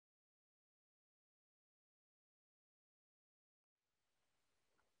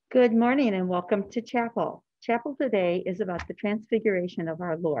Good morning and welcome to chapel. Chapel today is about the transfiguration of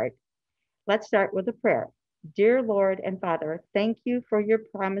our Lord. Let's start with a prayer. Dear Lord and Father, thank you for your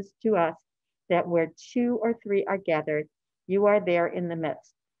promise to us that where two or three are gathered, you are there in the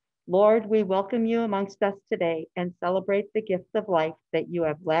midst. Lord, we welcome you amongst us today and celebrate the gift of life that you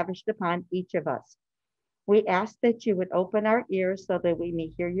have lavished upon each of us. We ask that you would open our ears so that we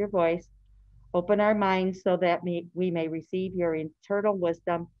may hear your voice, open our minds so that we may receive your eternal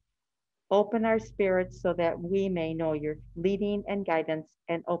wisdom. Open our spirits so that we may know your leading and guidance,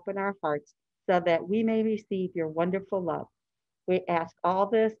 and open our hearts so that we may receive your wonderful love. We ask all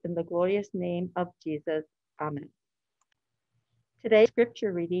this in the glorious name of Jesus. Amen. Today's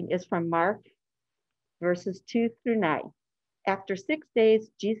scripture reading is from Mark verses 2 through 9. After 6 days,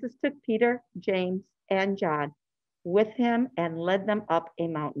 Jesus took Peter, James, and John with him and led them up a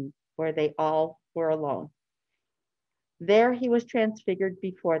mountain where they all were alone. There he was transfigured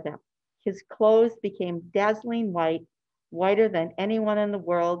before them. His clothes became dazzling white, whiter than anyone in the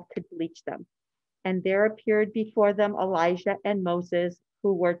world could bleach them. And there appeared before them Elijah and Moses,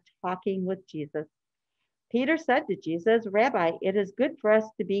 who were talking with Jesus. Peter said to Jesus, Rabbi, it is good for us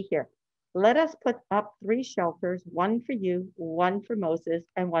to be here. Let us put up 3 shelters, one for you, one for Moses,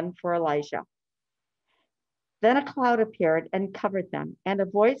 and one for Elijah. Then a cloud appeared and covered them, and a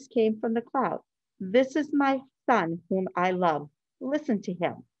voice came from the cloud. This is my son whom I love. Listen to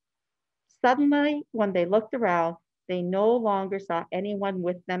him. Suddenly, when they looked around, they no longer saw anyone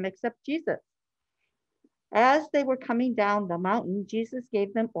with them except Jesus. As they were coming down the mountain, Jesus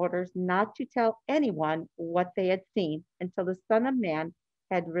gave them orders not to tell anyone what they had seen until the Son of Man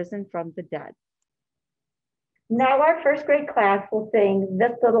had risen from the dead. Now our first grade class will sing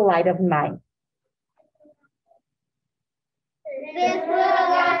This Little Light of Mine. This little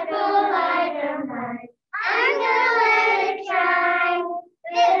light of mine, I'm gonna let it shine.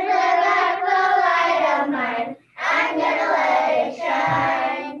 This little light of mine, I'm gonna let it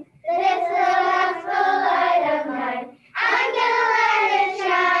shine. This little light of mine, I'm gonna let it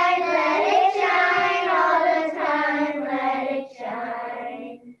shine all the time, let it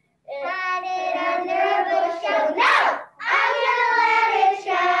shine. Hide it under a bushel, no, I'm gonna let it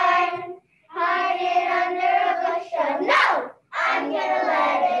shine. Hide it under a bushel, no, I'm gonna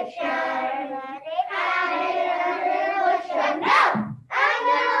let it shine. Hide it under a bushel, no, I'm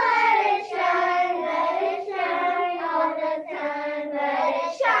gonna let it shine all the time, let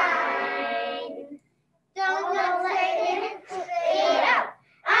it shine. Don't let Satan see it out.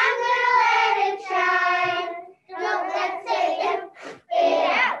 I'm gonna let it shine. Don't let Satan see it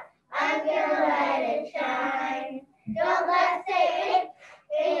out. I'm gonna let it shine. Don't let Satan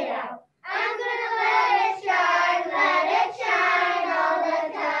see it out. I'm gonna let it shine all the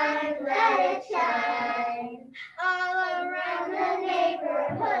time, let it shine. All around the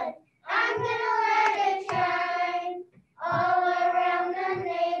neighborhood, I'm gonna let it shine. All around the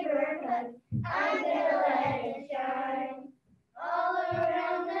neighborhood, I'm gonna let it shine. All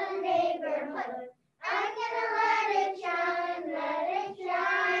around the neighborhood, I'm gonna let it shine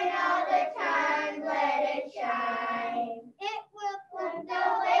all the time, let it shine. It will point the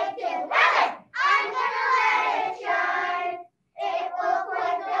way to heaven. I'm gonna let it shine. It will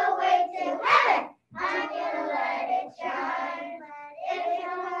point the way to heaven. I'm gonna let it shine. It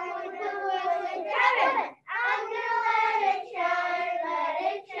will point the way to heaven. I'm gonna let it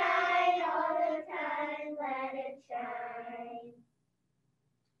shine all the time, let it shine.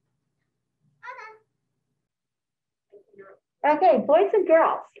 Okay, boys and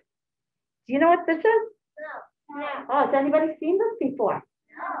girls, do you know what this is? No. Oh, has anybody seen this before?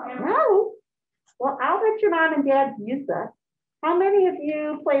 No. No? Well, I'll let your mom and dad use this. How many of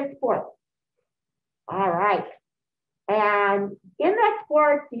you play sports? All right. And in that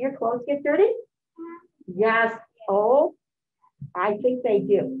sport, do your clothes get dirty? Yes. Oh, I think they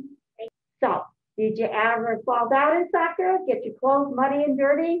do. So, did you ever fall down in soccer? Get your clothes muddy and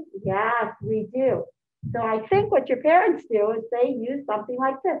dirty? Yes, we do. So I think what your parents do is they use something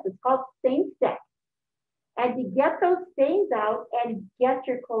like this. It's called stain stick. And to get those stains out and get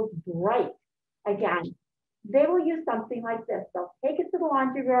your clothes bright again, they will use something like this. They'll take it to the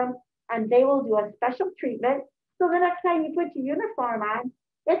laundry room and they will do a special treatment. So the next time you put your uniform on,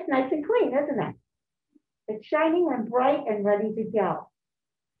 it's nice and clean, isn't it? It's shining and bright and ready to go.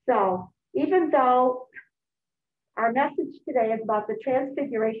 So even though our message today is about the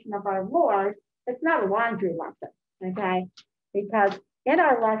transfiguration of our Lord, it's not a laundry lesson, okay? Because in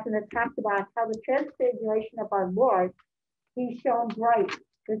our lesson, it talks about how the transfiguration of our Lord, he shone bright.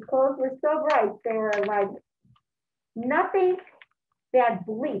 His clothes were so bright, they were like nothing that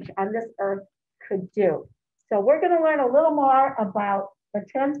bleach on this earth could do. So we're going to learn a little more about the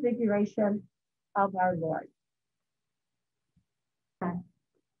transfiguration of our Lord.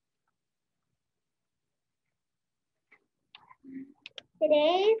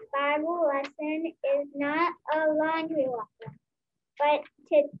 Today's Bible lesson is not a laundry lesson, but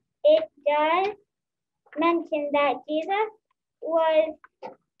it does mention that Jesus was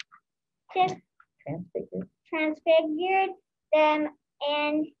transfigured them,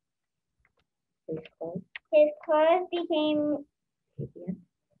 and his clothes became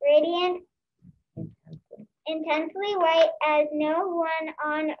radiant, intensely white, as no one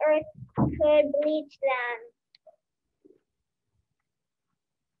on earth could bleach them.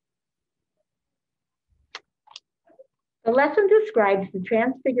 The lesson describes the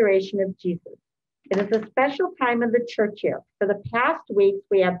transfiguration of Jesus. It is a special time in the church year. For the past weeks,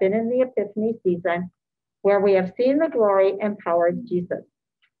 we have been in the Epiphany season, where we have seen the glory and power of Jesus.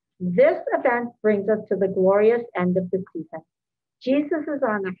 This event brings us to the glorious end of the season. Jesus is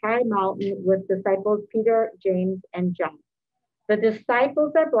on a high mountain with disciples Peter, James, and John. The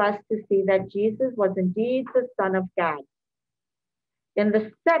disciples are blessed to see that Jesus was indeed the Son of God. In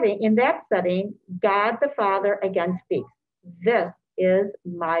that setting, God the Father again speaks. This is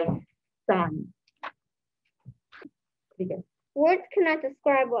my Son. Begin. Words cannot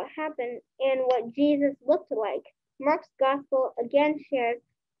describe what happened and what Jesus looked like. Mark's gospel again shares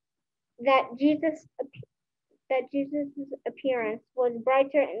that Jesus' appearance was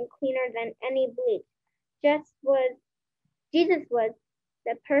brighter and cleaner than any bleach. Jesus was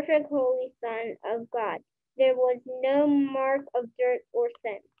the perfect holy Son of God. There was no mark of dirt or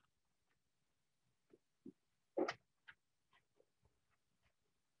sin.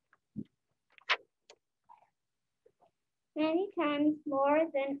 Many times more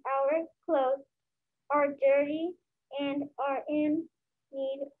than our clothes are dirty and are in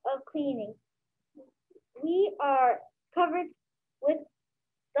need of cleaning. We are covered with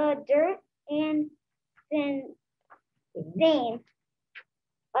the dirt and stain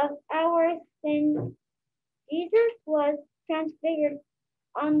of our sin. Jesus was transfigured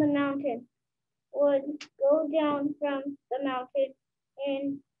on the mountain, would go down from the mountain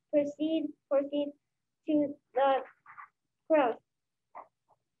and proceed to the cross.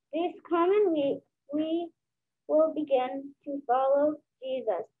 This coming week, we will begin to follow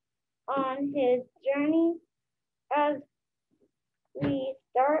Jesus on his journey as we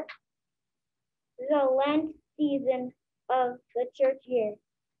start the Lent season of the church year.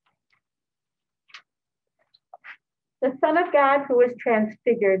 The Son of God who was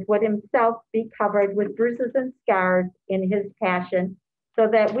transfigured would himself be covered with bruises and scars in his passion so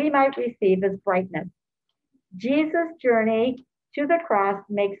that we might receive his brightness. Jesus' journey to the cross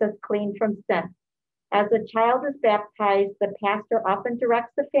makes us clean from sin. As a child is baptized, the pastor often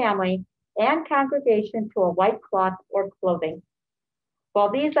directs the family and congregation to a white cloth or clothing.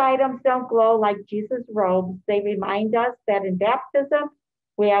 While these items don't glow like Jesus' robes, they remind us that in baptism,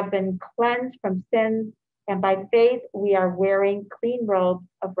 we have been cleansed from sins, and by faith, we are wearing clean robes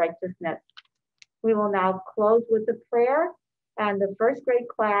of righteousness. We will now close with a prayer, and the first grade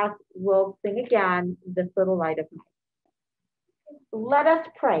class will sing again, This Little Light of Mine. Let us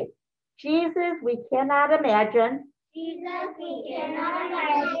pray. Jesus, we cannot imagine. Jesus, we cannot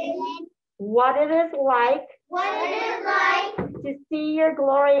imagine What it is like to see your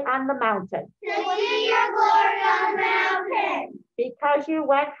glory on the mountain. to see your glory on the mountain. Because you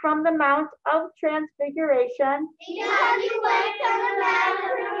went from the Mount of Transfiguration Because you went from the Mount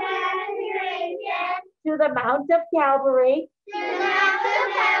of Transfiguration to the Mount of Calvary, to the Mount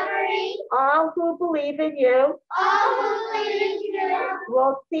of Calvary, all who believe in you all who believe in you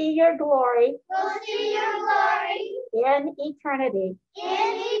will see your glory will see your glory in eternity.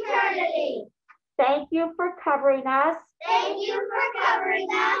 in eternity. Thank you for covering us Thank you for covering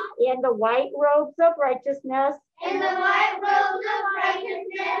us in the white robes of righteousness in the white robes of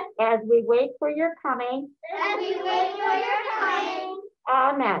righteousness as we wait for your coming. as we wait for your coming.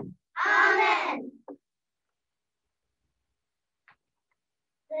 Amen.